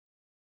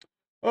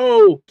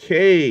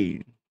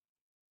Okay,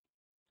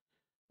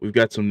 we've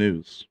got some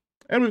news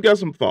and we've got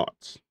some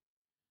thoughts.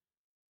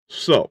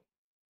 So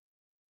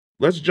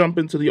let's jump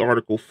into the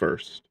article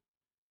first,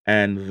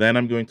 and then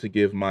I'm going to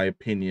give my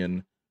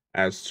opinion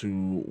as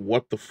to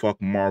what the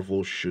fuck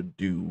Marvel should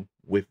do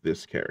with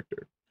this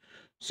character.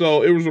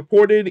 So it was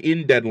reported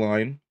in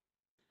Deadline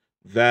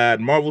that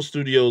Marvel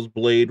Studios'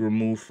 Blade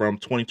removed from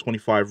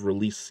 2025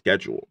 release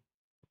schedule.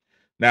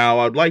 Now,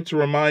 I'd like to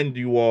remind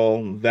you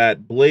all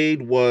that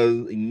Blade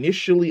was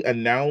initially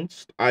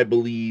announced, I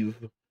believe,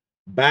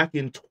 back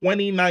in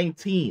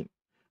 2019.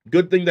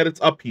 Good thing that it's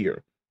up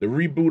here. The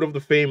reboot of the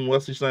famed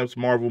Wesley Snipes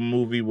Marvel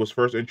movie was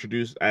first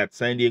introduced at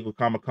San Diego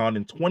Comic Con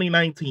in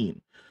 2019.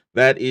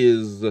 That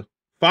is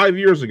 5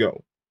 years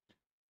ago,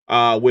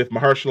 with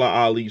Mahershala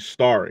Ali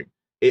starring.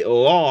 It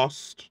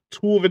lost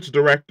two of its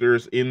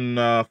directors in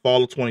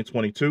fall of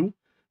 2022,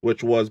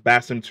 which was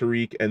Bassem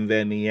Tariq and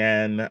then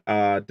Ian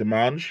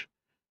Dimanche.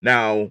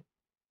 Now,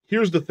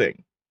 here's the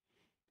thing.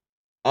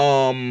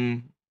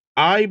 Um,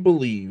 I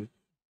believe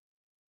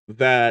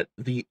that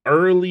the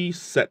early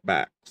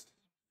setbacks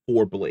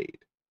for Blade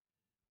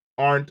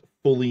aren't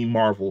fully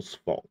Marvel's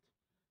fault.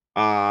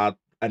 Uh,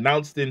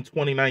 Announced in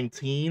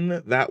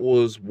 2019, that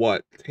was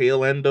what,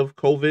 tail end of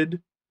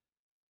COVID?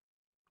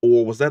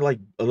 Or was that like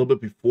a little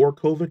bit before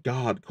COVID?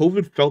 God,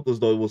 COVID felt as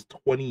though it was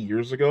 20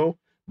 years ago,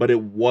 but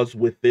it was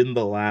within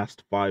the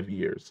last 5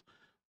 years.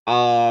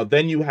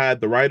 Then you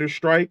had the writer's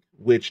strike,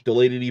 which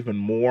delayed it even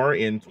more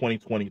in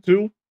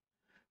 2022.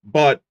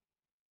 But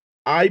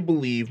I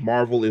believe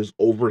Marvel is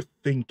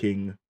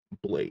overthinking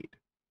Blade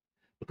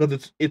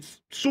because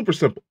it's super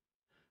simple.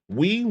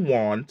 We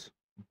want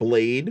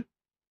Blade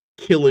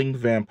killing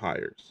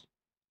vampires.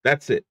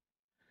 That's it.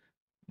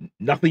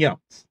 Nothing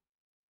else.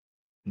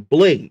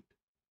 Blade,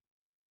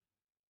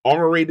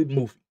 R-rated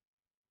movie,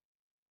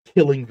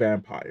 killing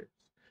vampires.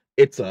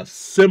 It's a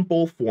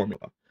simple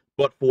formula.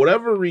 But for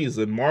whatever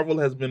reason, Marvel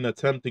has been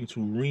attempting to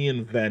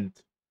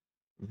reinvent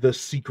the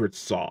secret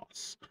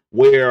sauce,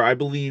 where I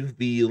believe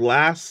the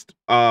last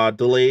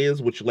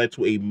delays, which led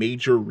to a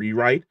major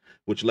rewrite,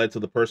 which led to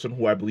the person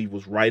who I believe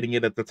was writing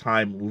it at the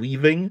time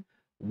leaving,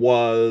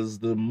 was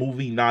the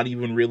movie not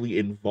even really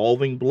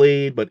involving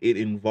Blade, but it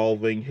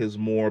involving his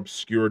more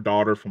obscure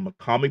daughter from the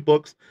comic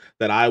books,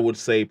 that I would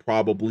say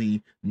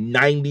probably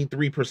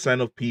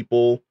 93% of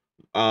people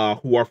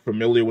who are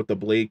familiar with the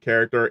Blade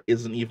character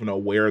isn't even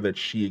aware that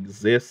she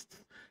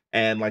exists.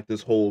 And like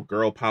this whole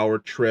girl power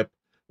trip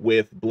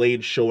with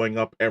Blade showing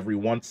up every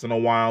once in a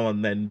while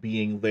and then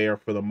being there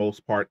for the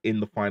most part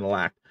in the final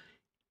act.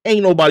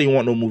 Ain't nobody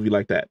want no movie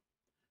like that.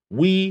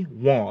 We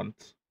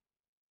want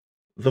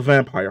the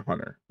Vampire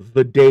Hunter,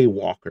 the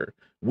Daywalker.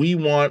 We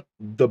want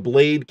the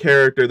Blade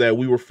character that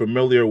we were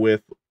familiar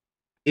with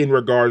in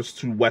regards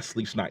to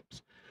Wesley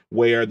Snipes,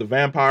 where the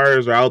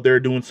vampires are out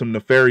there doing some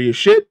nefarious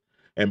shit,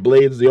 and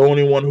Blade's the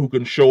only one who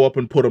can show up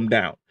and put them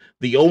down.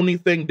 The only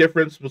thing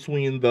difference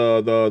between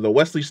the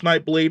Wesley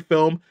Snipe Blade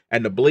film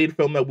and the Blade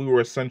film that we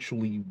were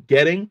essentially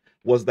getting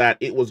was that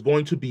it was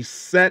going to be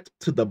set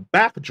to the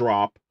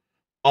backdrop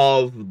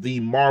of the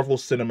Marvel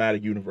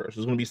Cinematic Universe.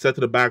 It's going to be set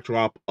to the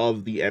backdrop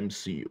of the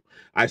MCU.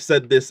 I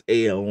said this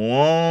a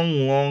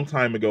long, long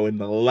time ago in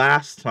the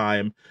last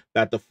time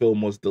that the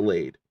film was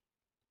delayed.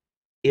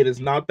 It is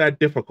not that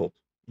difficult.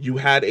 You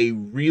had a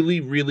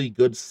really, really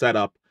good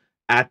setup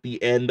at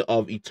the end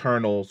of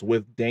Eternals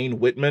with Dane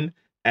Whitman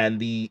and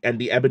the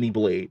Ebony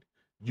Blade.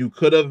 You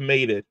could have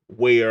made it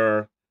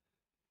where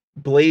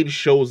Blade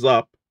shows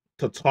up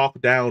to talk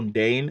down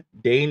Dane.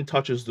 Dane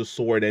touches the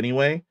sword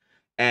anyway,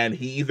 and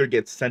he either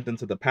gets sent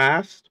into the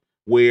past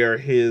where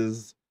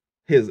his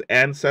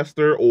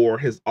ancestor or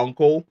his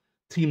uncle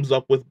teams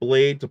up with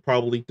Blade to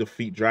probably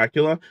defeat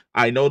Dracula.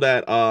 I know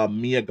that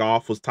Mia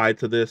Goth was tied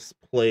to this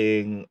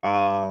playing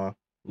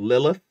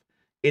Lilith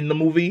in the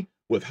movie.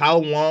 With how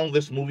long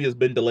this movie has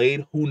been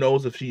delayed, who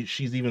knows if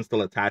she's even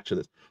still attached to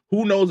this?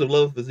 Who knows if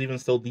Lilith is even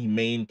still the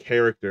main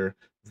character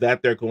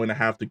that they're going to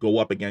have to go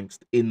up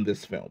against in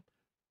this film?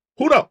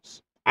 Who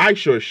knows? I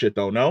sure as shit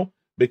don't know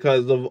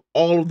because of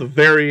all of the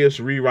various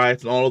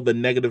rewrites and all of the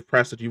negative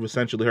press that you've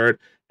essentially heard,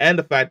 and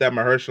the fact that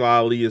Mahershala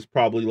Ali is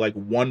probably like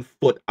 1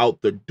 foot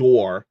out the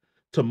door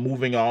to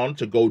moving on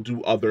to go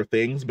do other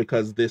things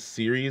because this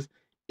series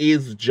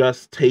is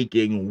just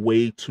taking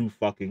way too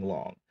fucking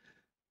long.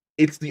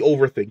 It's the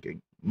overthinking.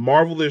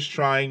 Marvel is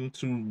trying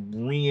to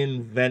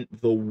reinvent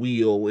the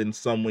wheel in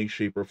some way,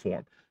 shape, or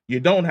form. You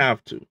don't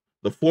have to.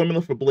 The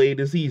formula for Blade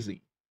is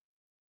easy.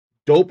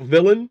 Dope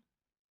villain,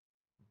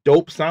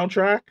 dope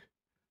soundtrack,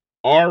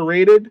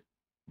 R-rated,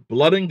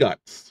 blood and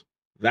guts.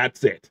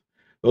 That's it.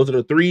 Those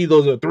are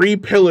three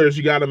pillars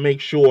you got to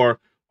make sure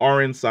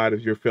are inside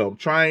of your film.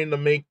 Trying to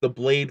make the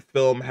Blade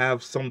film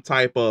have some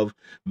type of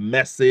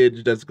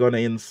message that's going to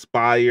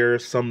inspire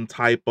some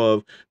type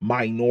of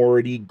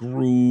minority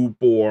group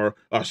or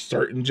a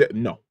certain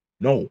no,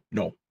 no,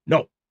 no,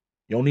 no.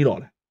 You don't need all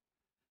that.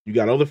 You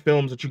got other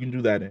films that you can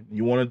do that in.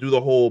 You want to do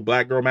the whole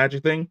Black Girl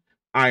Magic thing?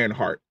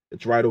 Ironheart.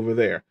 It's right over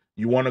there.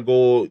 You want to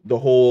go the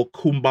whole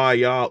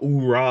kumbaya,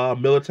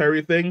 oorah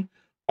military thing?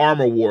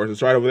 Armor Wars.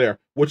 It's right over there,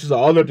 which is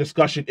another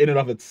discussion in and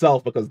of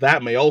itself because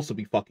that may also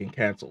be fucking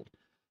canceled.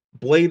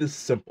 Blade is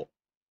simple.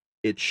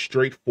 It's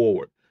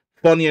straightforward.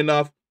 Funny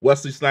enough,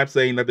 Wesley Snipes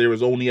saying that there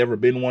has only ever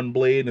been one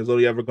Blade and there's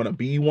only ever going to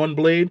be one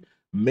Blade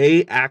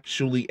may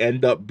actually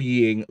end up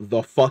being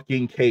the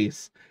fucking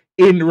case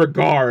in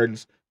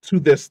regards to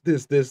this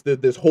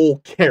whole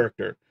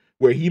character,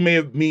 where he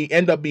may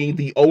end up being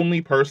the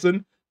only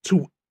person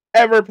to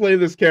ever play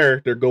this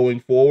character going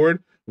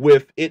forward,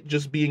 with it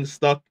just being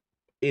stuck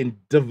in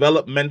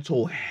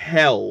developmental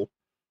hell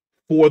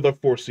for the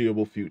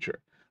foreseeable future.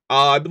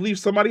 I believe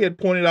somebody had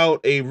pointed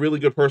out a really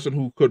good person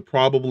who could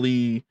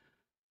probably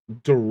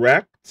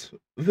direct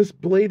this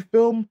Blade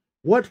film.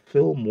 What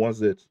film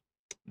was it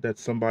that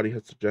somebody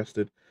had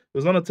suggested? It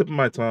was on the tip of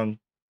my tongue.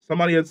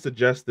 Somebody had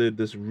suggested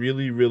this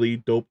really, really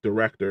dope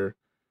director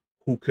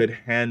who could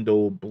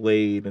handle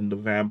Blade and the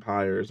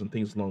vampires and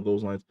things along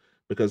those lines,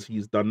 because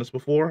he's done this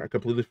before. I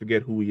completely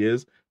forget who he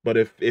is, but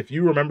if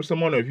you remember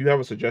someone, or if you have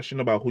a suggestion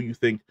about who you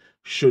think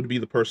should be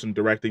the person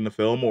directing the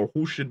film, or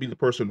who should be the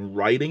person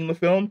writing the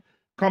film,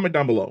 comment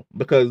down below,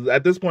 because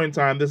at this point in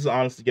time, this is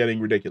honestly getting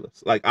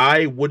ridiculous. Like,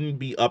 I wouldn't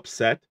be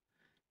upset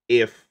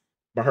if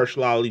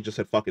Mahershala Ali just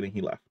said fuck it and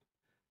he left,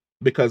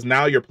 because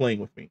now you're playing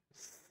with me.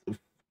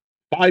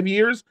 5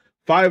 years,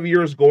 5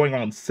 years going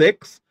on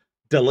 6,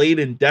 delayed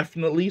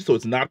indefinitely, so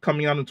it's not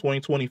coming out in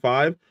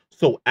 2025.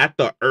 So at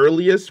the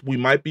earliest, we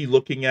might be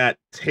looking at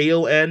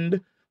tail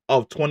end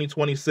of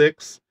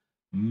 2026,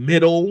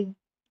 middle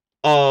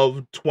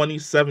of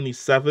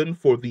 2077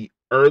 for the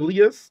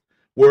earliest,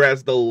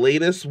 whereas the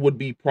latest would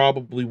be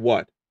probably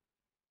what?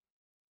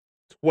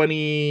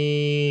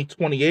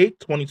 2028,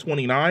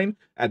 2029.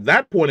 At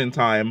that point in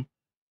time,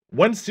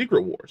 when's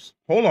Secret Wars?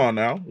 Hold on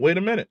now. Wait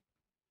a minute.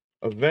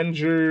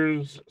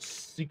 Avengers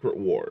Secret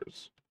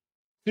Wars.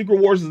 Secret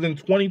Wars is in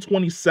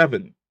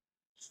 2027.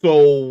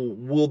 So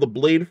will the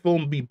Blade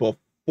film be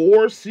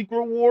before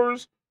Secret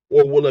Wars,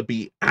 or will it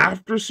be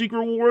after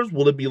Secret Wars?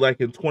 Will it be like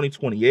in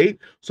 2028?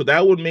 So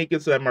that would make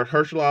it so that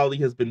Mahershala Ali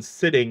has been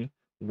sitting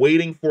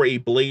waiting for a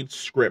Blade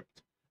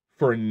script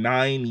for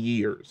 9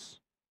 years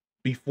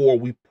before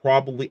we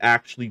probably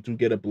actually do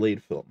get a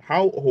Blade film.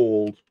 How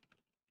old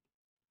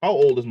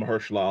is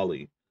Mahershala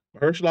Ali?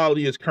 Mahershala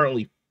Ali is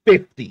currently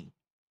 50.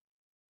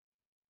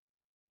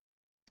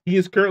 He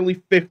is currently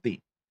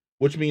 50,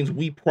 which means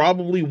we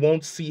probably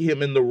won't see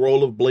him in the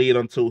role of Blade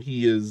until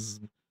he is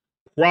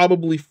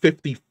probably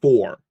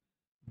 54,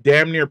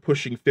 damn near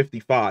pushing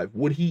 55.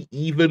 Would he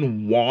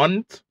even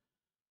want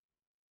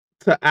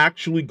to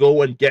actually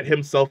go and get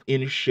himself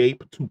in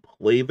shape to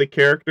play the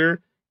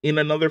character in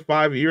another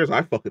 5 years?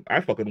 I fucking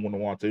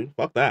wouldn't want to.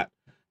 Fuck that.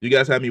 You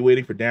guys have me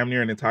waiting for damn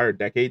near an entire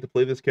decade to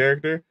play this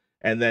character,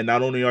 and then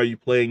not only are you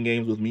playing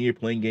games with me, you're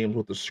playing games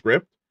with the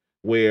script,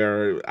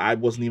 where I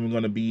wasn't even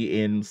going to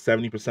be in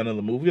 70% of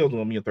the movie. I was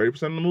going to be in 30%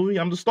 of the movie.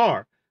 I'm the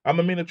star. I'm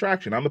the main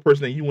attraction. I'm the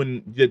person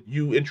that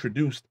you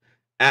introduced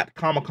at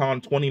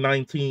Comic-Con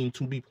 2019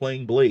 to be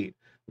playing Blade.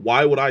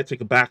 Why would I take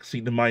a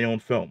backseat in my own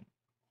film?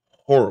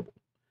 Horrible.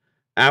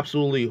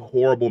 Absolutely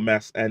horrible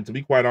mess. And to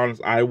be quite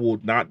honest, I will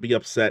not be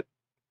upset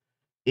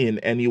in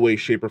any way,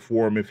 shape, or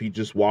form if he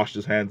just washed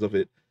his hands of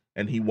it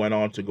and he went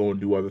on to go and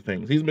do other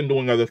things. He's been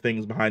doing other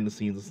things behind the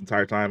scenes this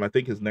entire time. I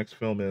think his next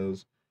film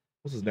is...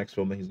 What's his next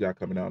film that he's got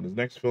coming out? His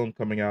next film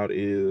coming out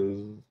is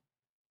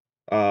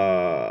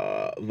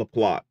The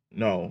Plot.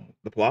 No.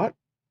 The Plot?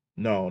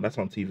 No, that's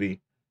on TV.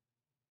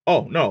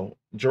 Oh, no.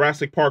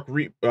 Jurassic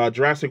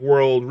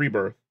World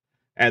Rebirth.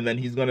 And then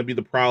he's going to be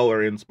the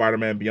Prowler in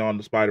Spider-Man Beyond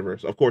the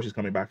Spider-Verse. Of course, he's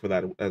coming back for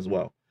that as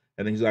well.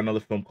 And then he's got another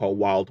film called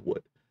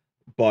Wildwood.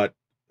 But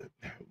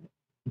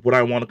would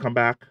I want to come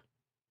back?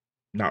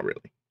 Not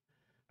really.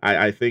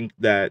 I think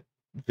that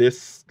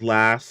this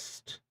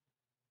last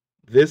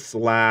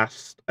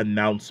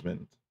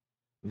announcement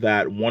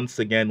that once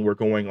again we're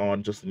going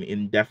on just an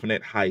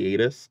indefinite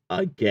hiatus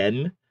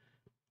again,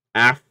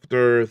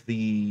 after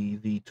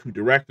the two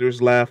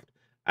directors left,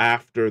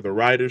 after the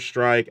writer's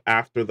strike,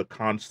 after the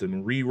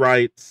constant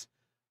rewrites,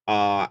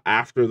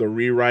 after the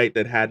rewrite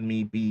that had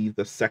me be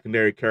the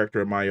secondary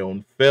character in my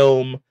own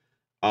film,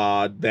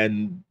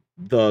 then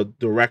the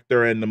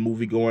director and the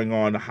movie going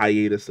on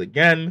hiatus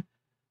again.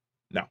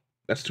 No,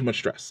 that's too much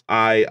stress.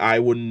 I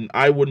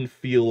wouldn't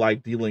feel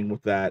like dealing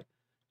with that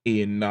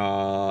in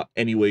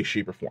any way,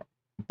 shape, or form.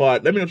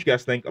 But let me know what you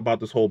guys think about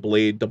this whole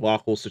Blade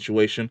debacle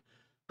situation.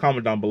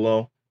 Comment down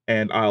below,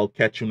 and I'll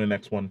catch you in the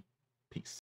next one. Peace.